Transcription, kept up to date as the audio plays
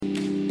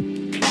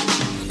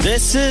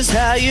This is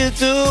how you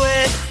do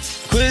it.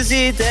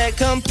 Quizzy Dagg,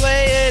 come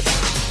play it.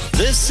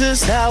 This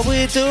is how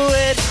we do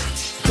it.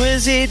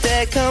 Quizzy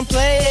Dagg, come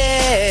play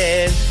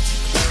it.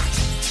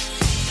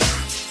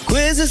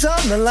 Quiz is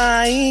on the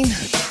line,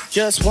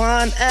 just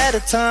one at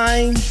a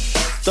time.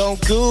 Don't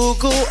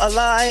Google a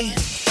lie.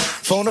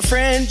 Phone a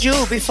friend,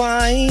 you'll be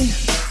fine.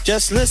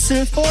 Just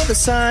listen for the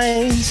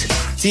signs.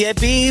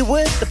 TAB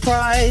with the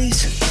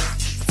prize.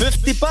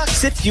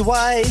 $50 if you're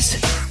wise.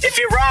 If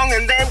you're wrong,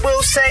 and then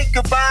we'll say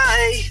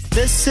goodbye.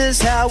 This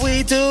is how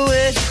we do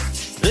it.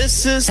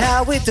 This is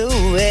how we do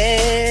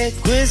it.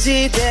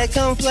 Quizzy Dagg,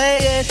 come play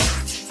it.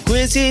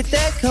 Quizzy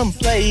Dagg, come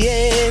play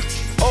it.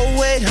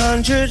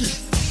 0800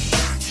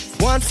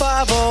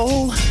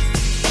 150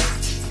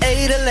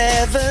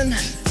 811.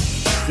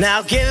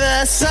 Now give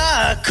us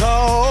a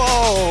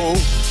call.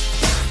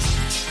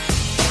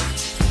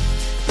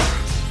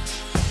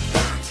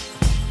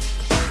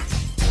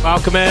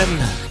 Welcome in,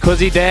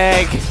 Quizzy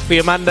Dagg, for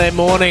your Monday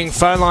morning.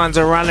 Phone lines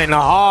are running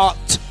hot.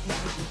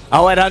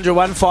 0800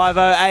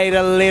 150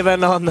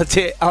 811 on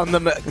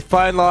the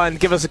phone line.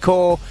 Give us a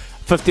call.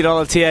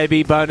 $50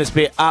 TAB bonus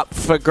bet up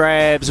for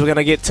grabs. We're going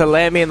to get to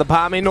Lammy in the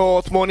Palmy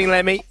North. Morning,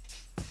 Lammy.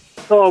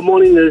 Oh,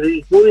 morning,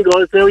 Lizzie. Morning,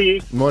 guys. How are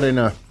you? Morning.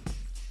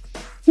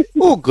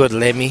 Oh, good,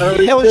 Lemmy.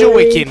 How was your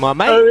weekend, my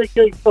mate?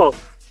 Hurricane Pop.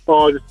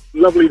 Oh, it's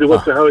lovely to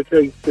watch the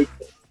Hurricane.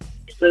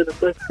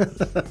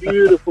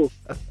 Beautiful.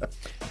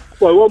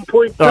 Well,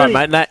 1.3. All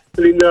right, mate.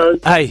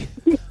 Hey.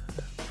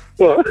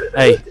 What?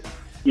 Hey.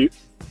 You.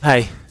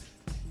 Hey.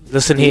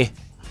 Listen here.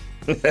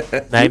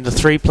 Name the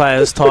 3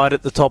 players tied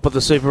at the top of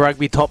the Super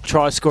Rugby top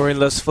try-scoring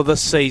list for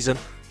this season.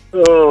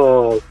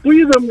 Oh,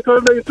 3 of them.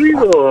 Can't name 3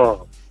 of them.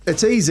 Oh.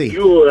 It's easy.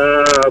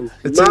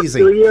 It's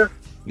easy.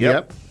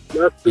 Yep.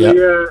 What's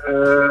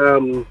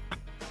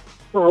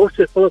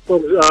that first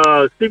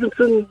one?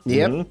 Stevenson.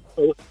 Yep.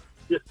 Oh,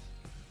 yeah.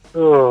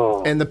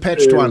 Oh. And the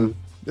patched one.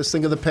 Just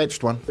think of the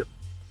patched one.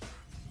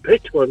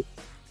 Pitch one.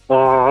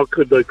 Oh, I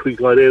could no clue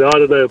like that. I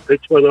don't know.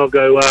 Pitch one. I'll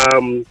go.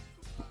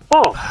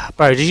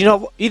 Bro, did you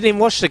not? You didn't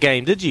watch the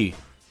game, did you?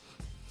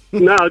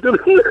 No, I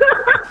didn't.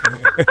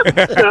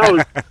 I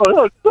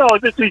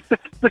was actually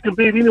sick and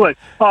bad anyway.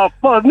 Oh,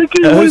 fuck,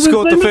 Nicky. Who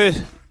scored the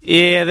first?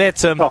 Yeah,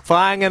 that's him.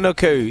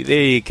 Whanganuku.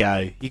 There you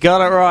go. You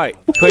got it right.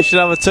 Question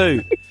number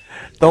 2.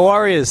 The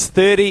Warriors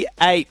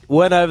 38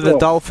 win over the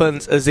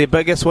Dolphins is their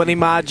biggest winning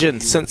margin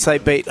since they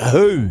beat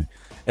who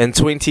in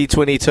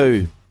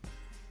 2022?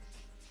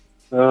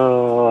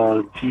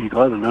 Oh, geez, I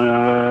don't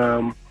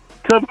know.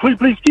 Can I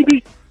please,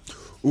 Jimmy?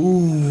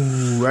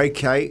 Ooh,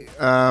 okay.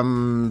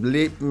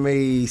 Let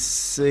me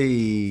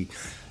see.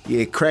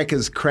 Yeah,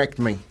 Crackers cracked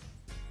me.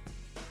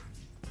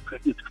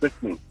 Crackers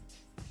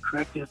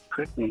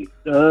cracked me.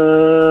 I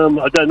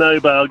don't know,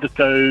 but I'll just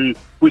go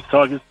West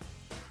Tigers.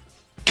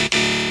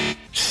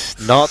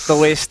 Not the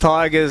West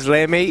Tigers,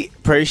 Lemmy.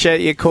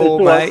 Appreciate your call,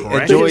 mate.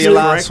 Enjoy your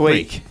last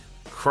week.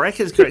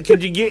 Crackers,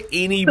 could you get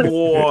any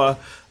more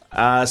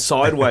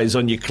sideways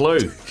on your clue?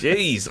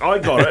 Jeez, I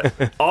got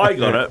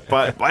it,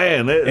 but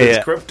man,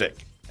 it's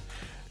cryptic.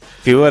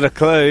 If you want a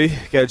clue,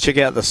 go check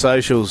out the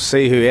socials,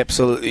 see who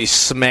absolutely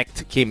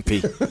smacked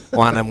Kempe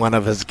in one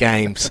of his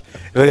games.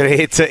 We're going to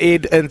head to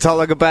Ed in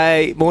Tolaga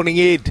Bay. Morning,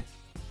 Ed.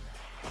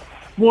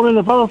 Morning,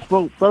 the fellas.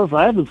 Well, fellas,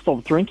 I haven't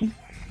stopped drinking.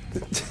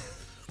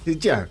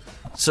 Did you?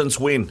 Since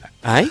when?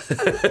 Eh?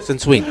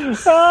 Since when?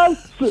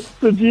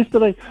 Since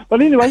yesterday.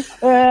 But anyway,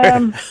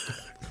 bro,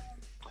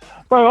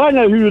 I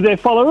know who their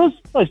fellow is.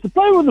 I used to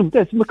play with them.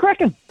 That's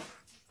McCracken.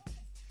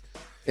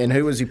 And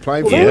who was he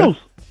playing for? Eels.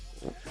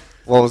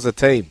 What was the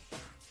team?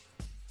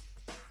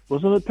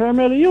 Wasn't it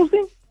Parramatta Eels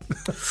then?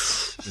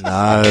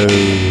 No.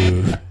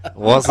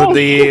 Wasn't the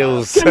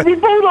Eels. Gonna be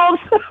Bulldogs.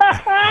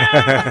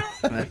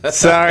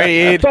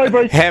 Sorry, Ed.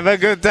 Sorry, have a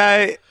good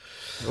day.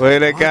 We're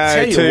going to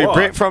go to what.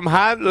 Brett from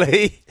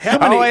Huntley. How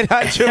many people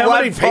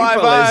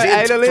has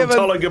Ed from 811.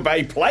 Tolaga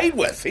Bay played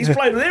with? He's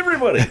played with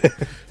everybody.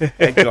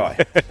 That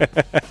guy.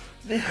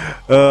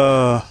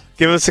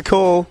 Give us a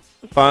call.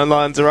 Phone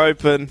lines are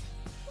open.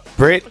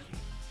 Brett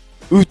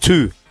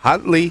Utu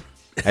Huntley.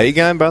 How you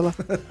going, brother?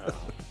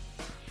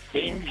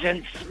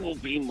 Vengeance will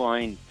be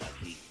mine,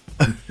 buddy.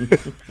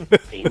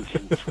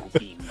 Vengeance will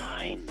be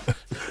mine.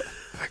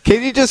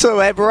 Can you just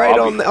elaborate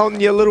on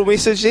your little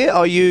message there?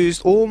 I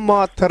used all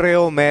my te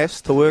reo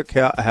maths to work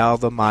out how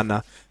the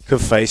mana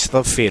could face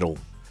the fiddle.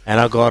 And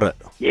I got it.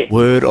 Yeah.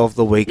 Word of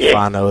the week,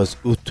 whānau, is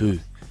utu.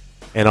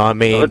 And I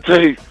mean,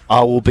 Utu.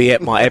 I will be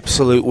at my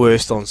absolute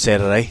worst on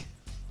Saturday.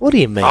 What do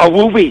you mean? I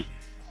will be.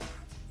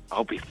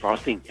 I'll be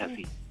frosting,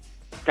 Cassie.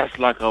 Just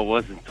like I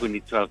was in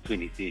 2012,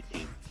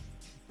 2013.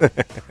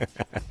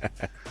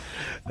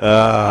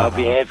 I'll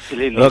be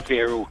absolutely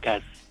feral,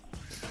 Cass.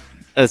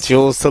 It's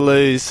yours to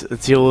lose.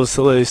 It's yours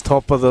to lose.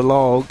 Top of the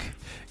log.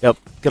 Yep,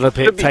 gonna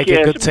take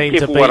a good team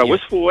to beat what I you.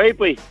 wish for, eh,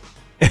 boy?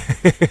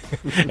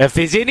 If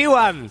there's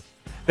anyone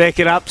that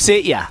can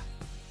upset you,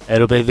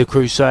 it'll be the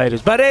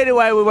Crusaders. But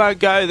anyway, we won't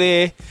go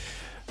there.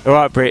 All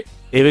right, Brett.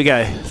 Here we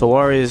go. The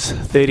Warriors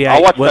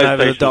 38 win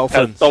over the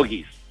Dolphins.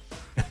 Doggies.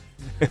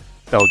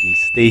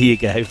 Doggies. There you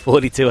go,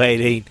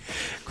 42-18.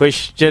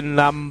 Question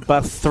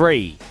number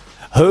 3.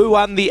 Who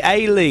won the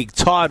A-League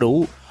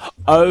title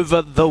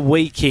over the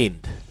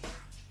weekend?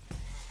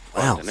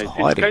 Wow, it's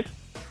Central hiding.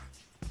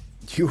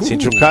 Coast. Ooh,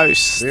 Central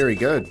Coast. Very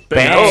good.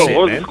 Bang. Oh,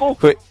 What was the score?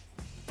 Quick.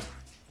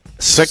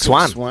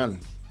 6-1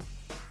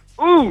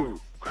 6-1. Ooh.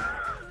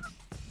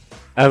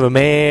 over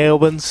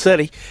Melbourne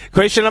City.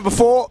 Question number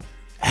 4.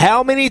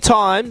 How many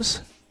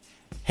times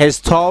has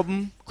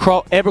Tom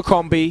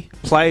Abercrombie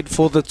played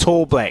for the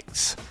Tall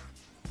Blacks?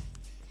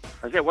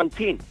 Is that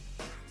 110?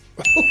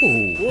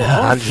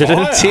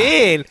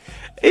 110.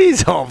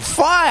 He's on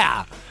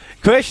fire.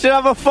 Question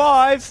number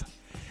 5.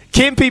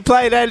 Kempy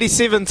played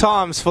 87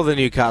 times for the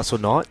Newcastle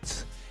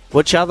Knights.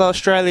 Which other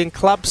Australian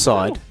club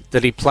side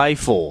did he play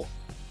for?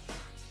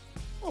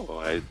 Oh,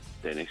 I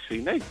don't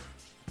actually know.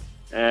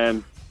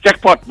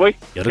 Jackpot, boy.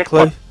 Got a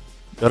Jackpot.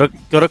 clue?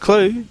 Got a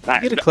clue? Nah,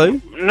 Get a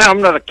clue? No,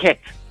 I'm not a cat.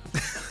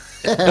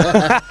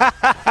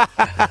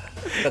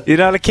 You're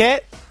not a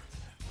cat?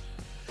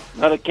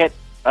 Not a cat.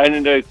 I only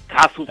know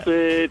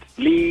Castleford,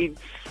 Leeds.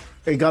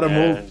 He got them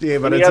all. Yeah,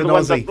 but Any it's an other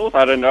ones up Aussie. north?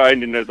 I don't know. I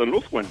only know the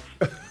north ones.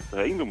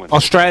 The England ones.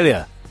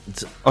 Australia.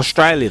 It's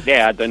Australian.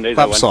 Yeah, I don't know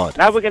Club that side.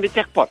 one. No, we're going to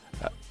jackpot.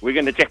 We're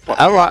going to jackpot.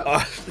 All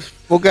right.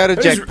 We'll go to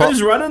jackpot.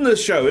 Who's running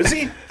this show, is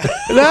he?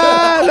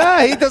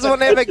 No, he doesn't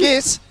want to have a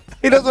guess.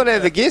 He doesn't want to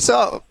have a guess.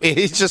 Oh,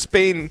 he's just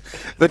been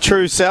the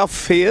true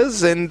self he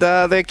is, and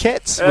they're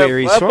cats where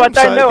he's from. I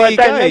don't know. there I you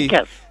don't go.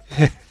 know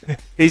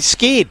cats. He's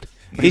scared.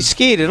 He's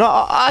scared, and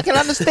I can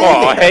understand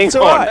Oh, that. hang It's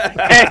all on. right.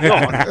 Hang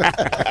on.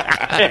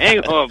 Hang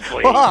on,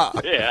 please.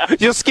 What? Yeah.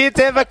 You're scared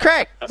to have a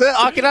crack.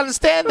 I can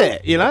understand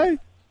that, you know?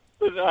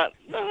 No,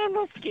 I'm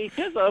not scared,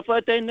 cuz. If I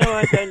don't know,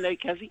 I don't know,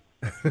 cuzzy.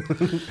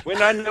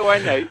 When I know, I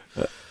know.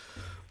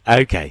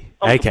 Okay,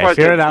 I'm okay, surprised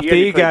fair that enough. he There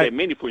only you played go. that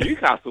many for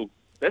Newcastle.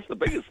 That's the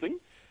biggest thing.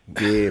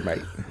 Yeah,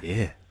 mate.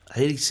 Yeah,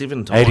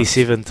 87 times.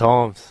 87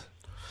 times.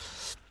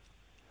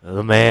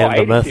 The man,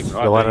 the myth, 87,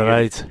 right, the one and yeah,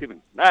 eight.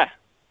 87. Nah.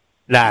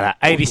 Nah,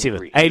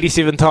 87.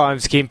 87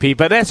 times, Kempy.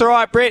 But that's all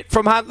right, Brett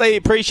from Huntley.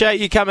 Appreciate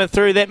you coming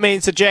through. That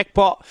means the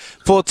jackpot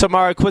for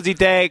tomorrow. Quizzy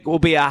Dagg will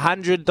be a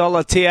 $100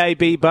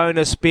 TAB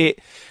bonus bet.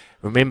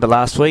 Remember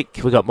last week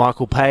we got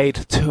Michael paid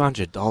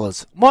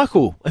 $200.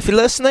 Michael, if you're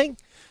listening,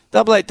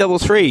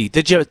 8833.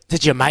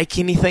 Did you make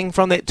anything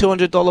from that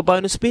 $200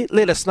 bonus bet?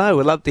 Let us know.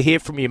 We'd love to hear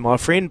from you, my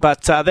friend.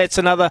 But that's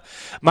another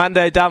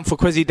Monday done for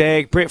Quizzy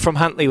Dagg. Brett from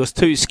Huntley was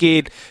too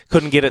scared,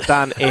 couldn't get it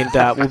done, and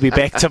we'll be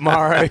back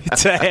tomorrow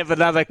to have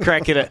another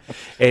crack at it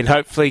and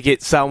hopefully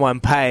get someone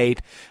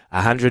paid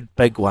 100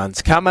 big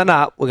ones. Coming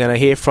up, we're going to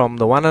hear from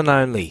the one and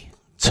only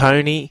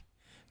Tony,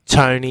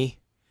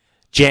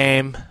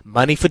 Jam,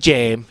 Money for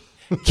Jam,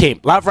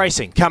 Kemp. Love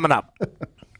Racing coming up.